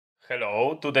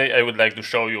Hello, today I would like to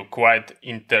show you quite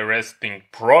interesting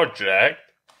project.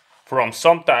 From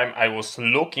some time I was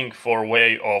looking for a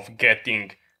way of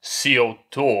getting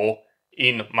CO2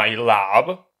 in my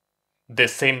lab. The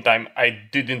same time I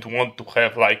didn't want to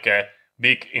have like a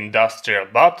big industrial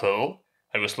bottle.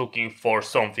 I was looking for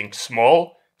something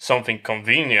small, something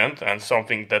convenient, and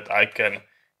something that I can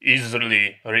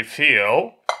easily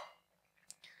refill.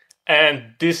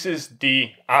 And this is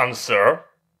the answer.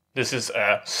 This is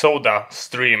a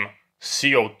Sodastream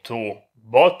CO2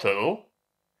 bottle.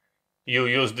 You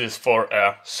use this for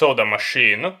a soda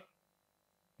machine.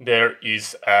 There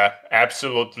is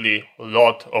absolutely a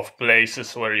lot of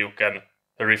places where you can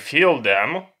refill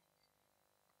them.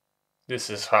 This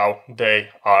is how they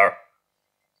are,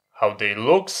 how they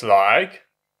looks like.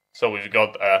 So we've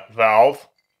got a valve.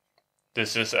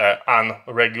 This is an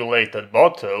unregulated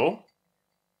bottle.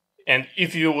 And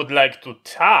if you would like to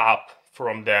tap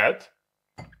from that,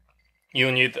 you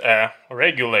need a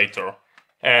regulator.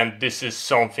 And this is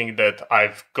something that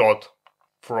I've got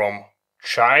from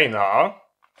China.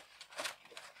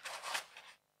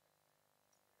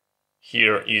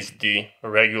 Here is the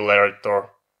regulator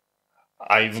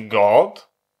I've got.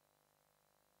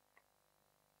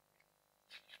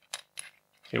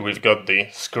 Here we've got the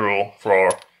screw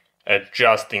for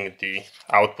adjusting the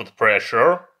output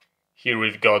pressure. Here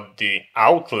we've got the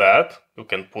outlet. You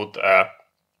can put a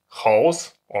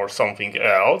hose or something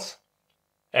else.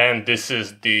 And this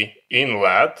is the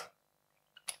inlet.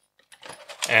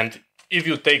 And if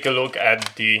you take a look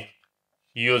at the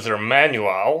user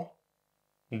manual,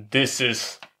 this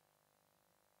is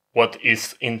what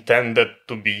is intended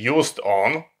to be used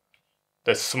on.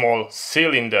 The small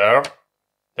cylinder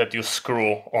that you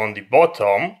screw on the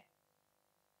bottom.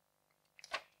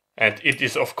 And it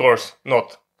is of course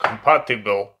not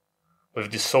compatible with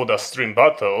the Sodastream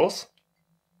bottles,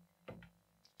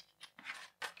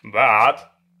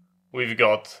 but we've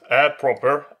got a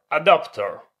proper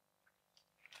adapter.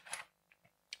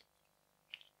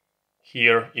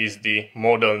 Here is the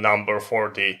model number for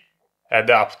the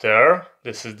adapter.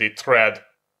 This is the thread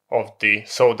of the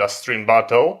Sodastream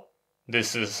bottle.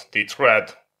 This is the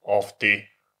thread of the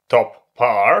top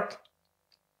part.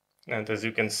 And as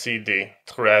you can see, the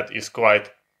thread is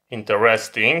quite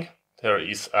interesting. There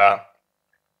is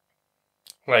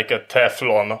like a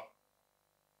Teflon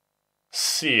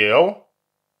seal.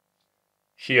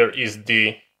 Here is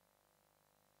the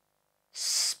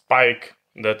spike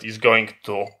that is going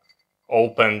to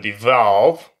open the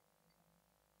valve.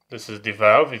 This is the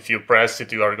valve. If you press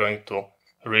it, you are going to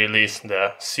release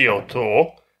the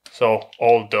CO2. So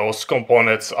all those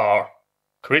components are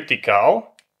critical.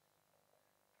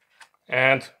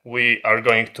 And we are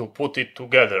going to put it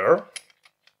together.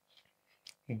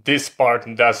 This part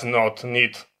does not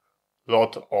need a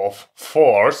lot of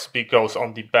force because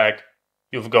on the back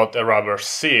you've got a rubber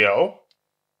seal.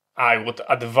 I would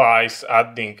advise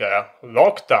adding a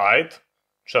Loctite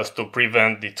just to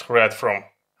prevent the thread from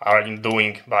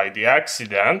undoing by the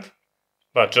accident.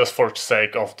 But just for the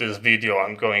sake of this video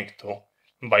I'm going to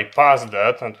bypass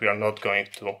that and we are not going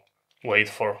to wait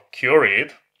for cure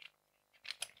it.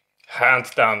 Hand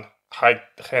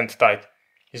tight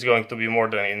is going to be more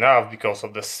than enough because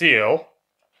of the seal.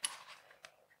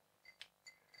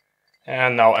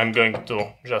 And now I'm going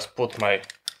to just put my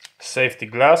safety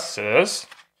glasses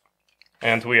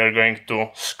and we are going to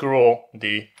screw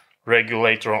the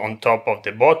regulator on top of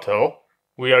the bottle.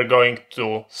 We are going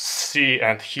to see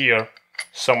and hear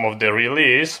some of the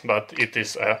release, but it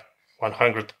is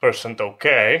 100%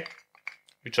 okay.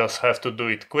 We just have to do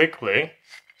it quickly.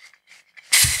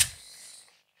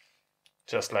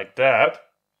 Just like that.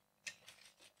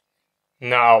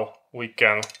 Now we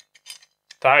can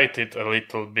tighten it a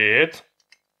little bit.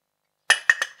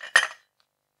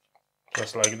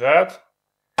 Just like that.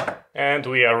 And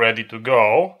we are ready to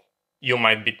go. You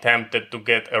might be tempted to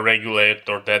get a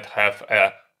regulator that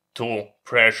have two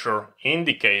pressure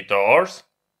indicators,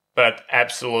 but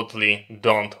absolutely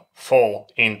don't fall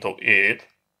into it.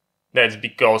 That's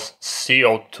because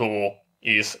CO2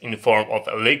 is in form of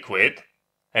a liquid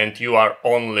and you are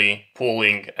only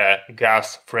pulling a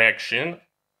gas fraction.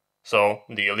 So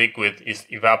the liquid is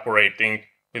evaporating.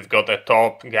 We've got a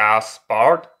top gas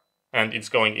part and it's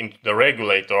going into the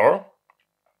regulator.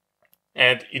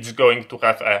 And it's going to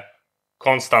have a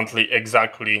constantly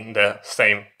exactly the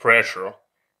same pressure.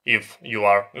 If you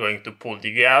are going to pull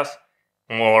the gas,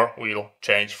 more will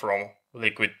change from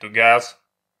liquid to gas.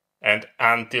 And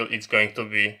until it's going to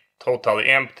be totally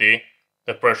empty,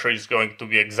 the pressure is going to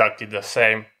be exactly the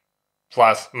same.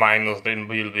 Plus, minus, there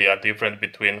will be a difference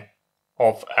between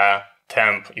of a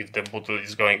temp if the bottle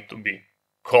is going to be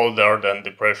colder, then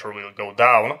the pressure will go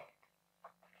down.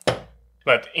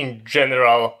 But in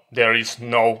general, there is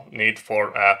no need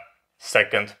for a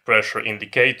second pressure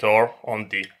indicator on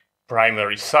the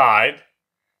primary side.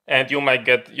 And you might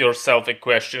get yourself a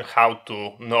question how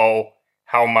to know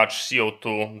how much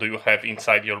CO2 do you have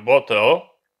inside your bottle.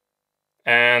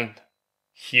 And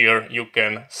here you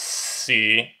can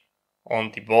see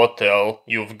on the bottle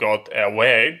you've got a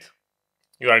weight.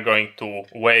 You are going to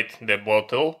weight the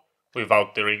bottle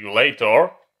without the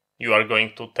regulator. You are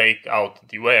going to take out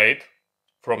the weight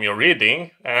from your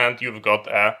reading and you've got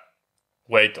a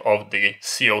weight of the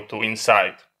CO2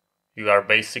 inside. You are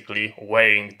basically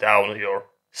weighing down your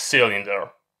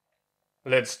cylinder.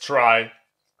 Let's try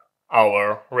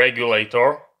our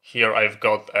regulator. Here I've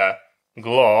got a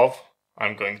glove.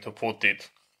 I'm going to put it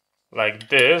like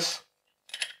this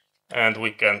and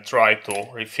we can try to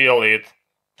refill it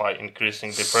by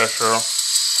increasing the pressure,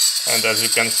 and as you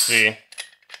can see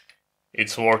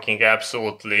it's working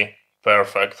absolutely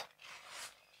perfect.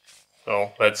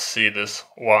 So let's see this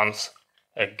once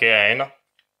again.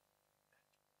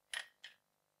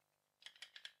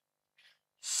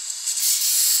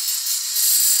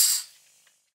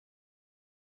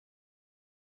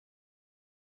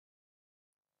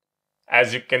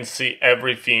 As you can see,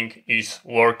 everything is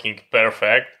working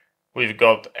perfect. We've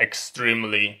got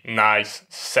extremely nice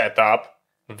setup,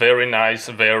 very nice,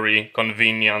 very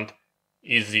convenient,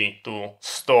 easy to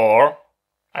store.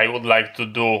 I would like to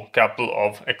do a couple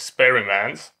of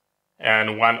experiments,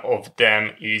 and one of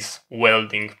them is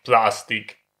welding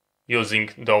plastic using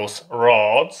those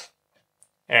rods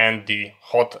and the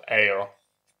hot air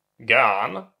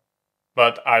gun.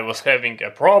 But I was having a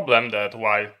problem that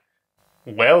while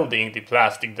welding the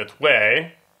plastic that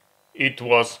way, it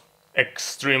was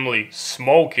extremely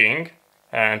smoking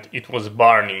and it was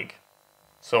burning.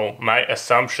 So my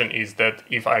assumption is that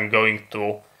if I'm going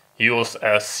to use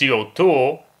a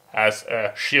CO2 as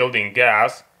a shielding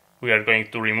gas, we are going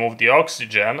to remove the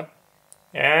oxygen,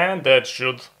 and that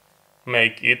should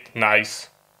make it nice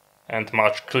and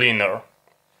much cleaner.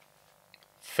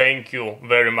 Thank you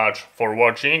very much for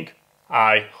watching.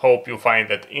 I hope you find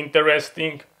that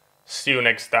interesting. See you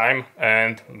next time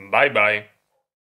and bye bye.